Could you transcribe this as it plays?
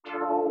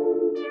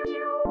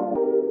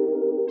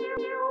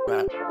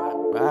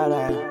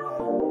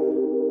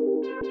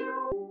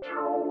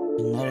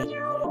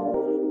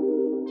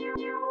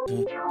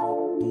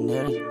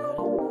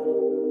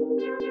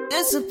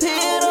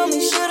Disappeared on me,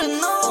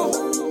 should've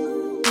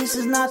known. This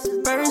is not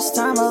the first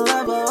time I'll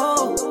ever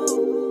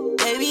hold.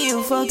 Baby,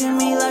 you fucking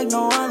me like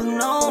no other,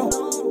 no.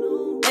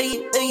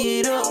 Beg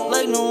it up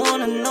like no one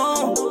to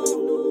know.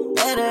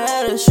 Met her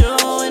at a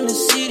show in the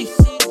city.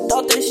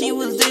 Thought that she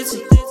was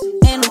dancing.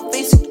 And her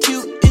face is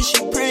cute, is she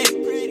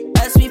pretty?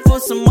 Asked me for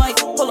some white,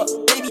 hold up,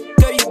 baby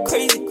girl, you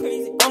crazy.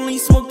 Only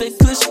smoke that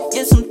kush,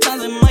 yeah,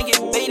 sometimes it might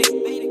get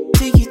baited.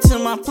 Take you to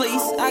my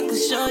place, I can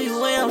show you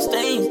where I'm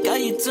staying.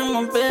 Got you to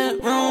my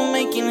bedroom,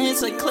 making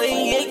hits like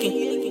Clay Aiken.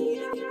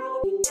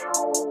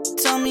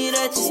 Tell me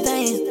that you're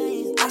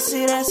staying. I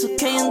say that's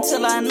okay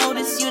until I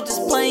notice you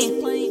just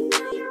playing.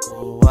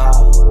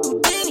 Wow,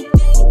 Houdini.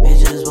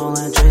 bitches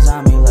rolling trays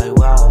on me like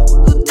wow.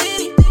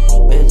 Houdini.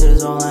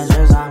 Bitches rolling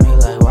trays on me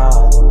like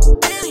wow.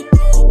 Houdini.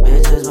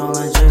 Bitches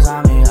rolling trays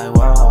on me like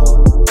wow.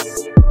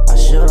 I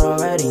should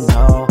already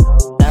know.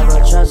 Never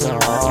trust a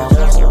hoe.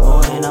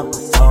 Moving up a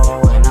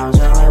foe, and I'm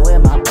chilling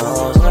with my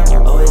bros.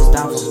 Always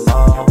down for some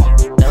more.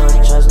 Never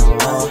trust no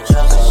hoe. I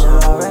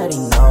should already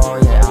know.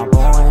 Yeah, I'm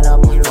blowing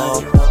up a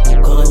foe.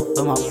 Coolin'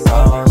 with my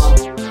bros.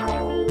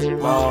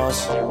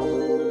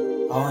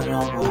 Oh no,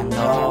 I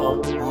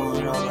know.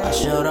 I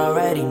should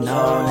already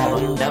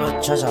know.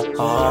 Never trust a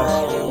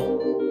hoe.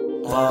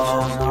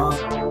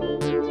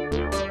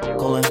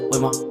 Coolin'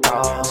 with my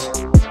bros.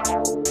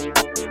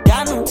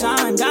 Got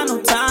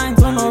no time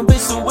for no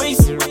bitch to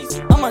waste.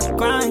 I'ma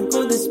grind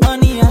for this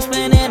money I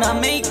spend and I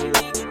make.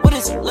 What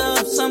is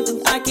love?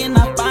 Something I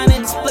cannot find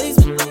in this place.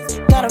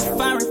 Gotta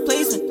find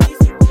replacement.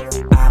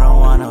 I don't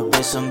want no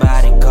bitch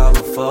somebody call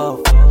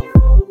before.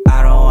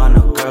 I don't want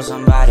no girl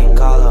somebody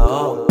call her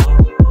hoe.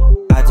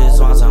 I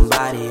just want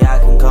somebody I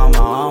can call my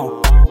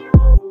own.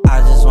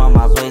 I just want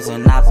my place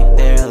and not be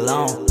there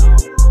alone.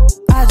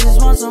 I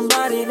just want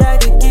somebody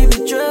that can keep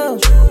it true.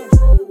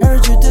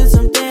 Heard you did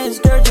some things,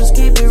 girl, just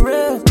keep it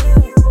real.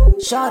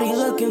 Shawty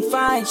looking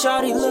fine,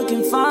 shawty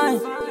looking fine.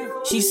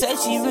 She said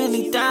she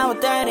really down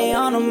with that, ain't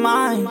on her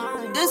mind.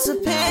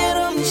 Disappeared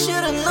on me,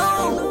 should've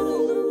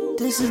known.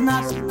 This is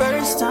not the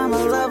first time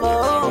I'll ever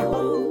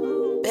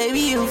hold. Baby,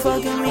 you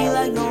fucking me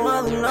like no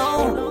other,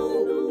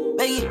 no.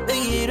 Beg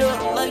it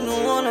up like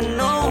no one to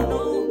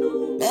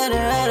know. Met her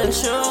at a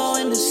show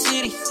in the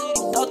city.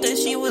 Thought that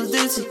she was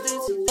dancing.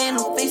 And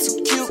her face is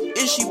cute,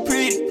 is she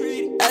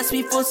pretty? Asked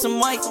me for some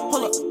white,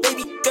 hold up,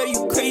 baby girl,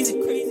 you crazy.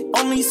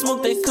 Only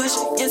smoke that kush,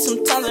 yeah,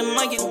 sometimes it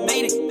might get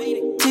baited.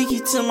 Take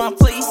you to my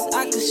place,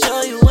 I can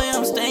show you where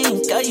I'm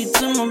staying. Got you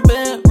to my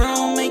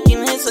bedroom, making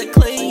hits like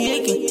Clay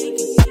Aiken.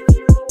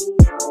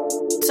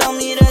 Tell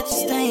me that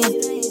you're staying.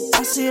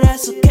 I say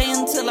that's okay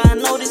until I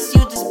notice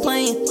you just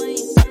playing.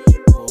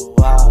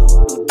 Wow,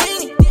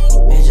 Houdini.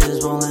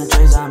 bitches rolling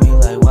trays on me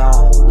like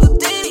wow.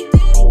 Houdini.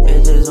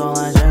 Bitches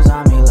rolling trays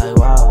on me like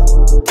wow.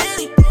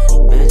 Houdini.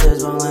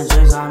 Bitches rolling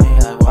trays on me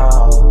like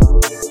wow.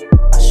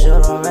 I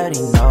should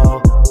already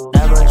know.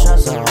 Never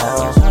trust a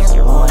hoe.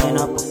 Blowing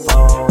up a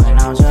foe, and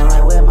I'm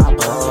chilling with my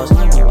bros.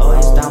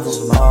 Always down for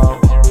some more.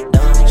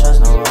 Never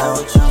trust no hoe.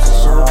 I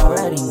should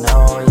already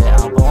know. Yeah,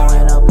 I'm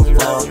blowing up a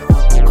foe.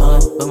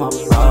 Coolin' with my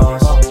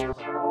bros.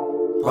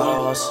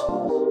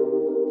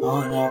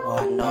 Oh no,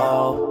 I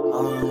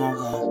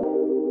know.